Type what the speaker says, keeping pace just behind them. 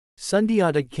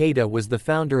Sundiata Keita was the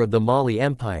founder of the Mali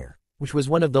Empire, which was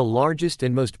one of the largest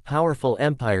and most powerful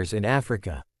empires in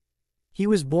Africa. He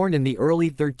was born in the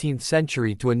early 13th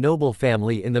century to a noble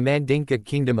family in the Mandinka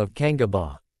kingdom of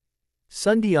Kangaba.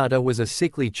 Sundiata was a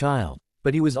sickly child,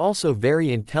 but he was also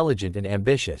very intelligent and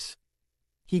ambitious.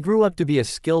 He grew up to be a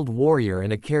skilled warrior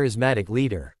and a charismatic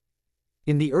leader.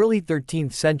 In the early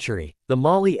 13th century, the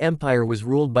Mali Empire was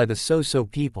ruled by the Soso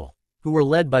people, who were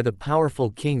led by the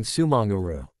powerful king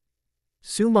Sumanguru.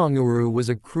 Sumanguru was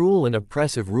a cruel and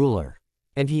oppressive ruler,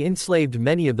 and he enslaved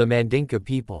many of the Mandinka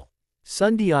people.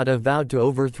 Sundiata vowed to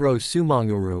overthrow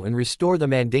Sumanguru and restore the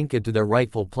Mandinka to their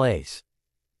rightful place.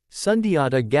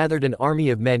 Sundiata gathered an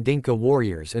army of Mandinka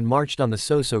warriors and marched on the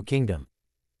Soso kingdom.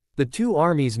 The two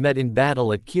armies met in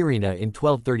battle at Kirina in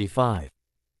 1235.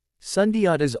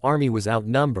 Sundiata's army was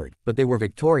outnumbered, but they were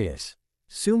victorious.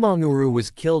 Sumanguru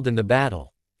was killed in the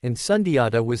battle, and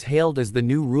Sundiata was hailed as the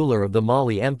new ruler of the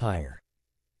Mali Empire.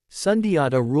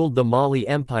 Sundiata ruled the Mali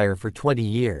Empire for 20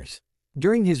 years.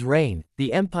 During his reign,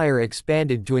 the empire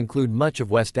expanded to include much of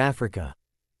West Africa.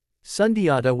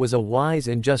 Sundiata was a wise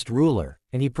and just ruler,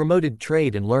 and he promoted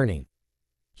trade and learning.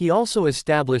 He also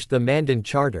established the Mandan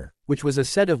Charter, which was a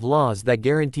set of laws that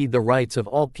guaranteed the rights of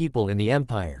all people in the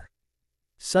empire.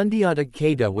 Sundiata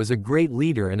Keita was a great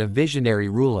leader and a visionary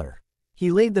ruler.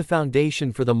 He laid the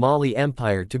foundation for the Mali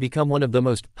Empire to become one of the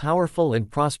most powerful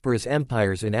and prosperous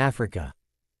empires in Africa.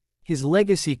 His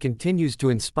legacy continues to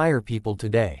inspire people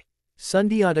today.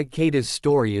 Sundiata Keita's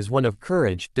story is one of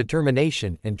courage,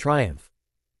 determination, and triumph.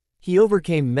 He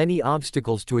overcame many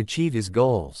obstacles to achieve his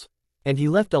goals, and he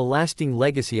left a lasting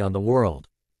legacy on the world.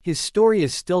 His story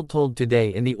is still told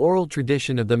today in the oral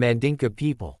tradition of the Mandinka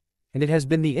people, and it has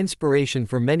been the inspiration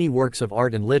for many works of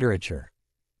art and literature.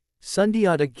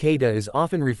 Sundiata Keita is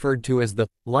often referred to as the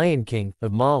Lion King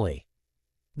of Mali.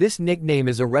 This nickname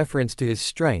is a reference to his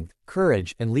strength,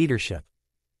 courage, and leadership.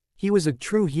 He was a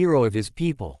true hero of his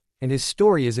people, and his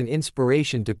story is an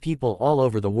inspiration to people all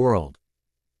over the world.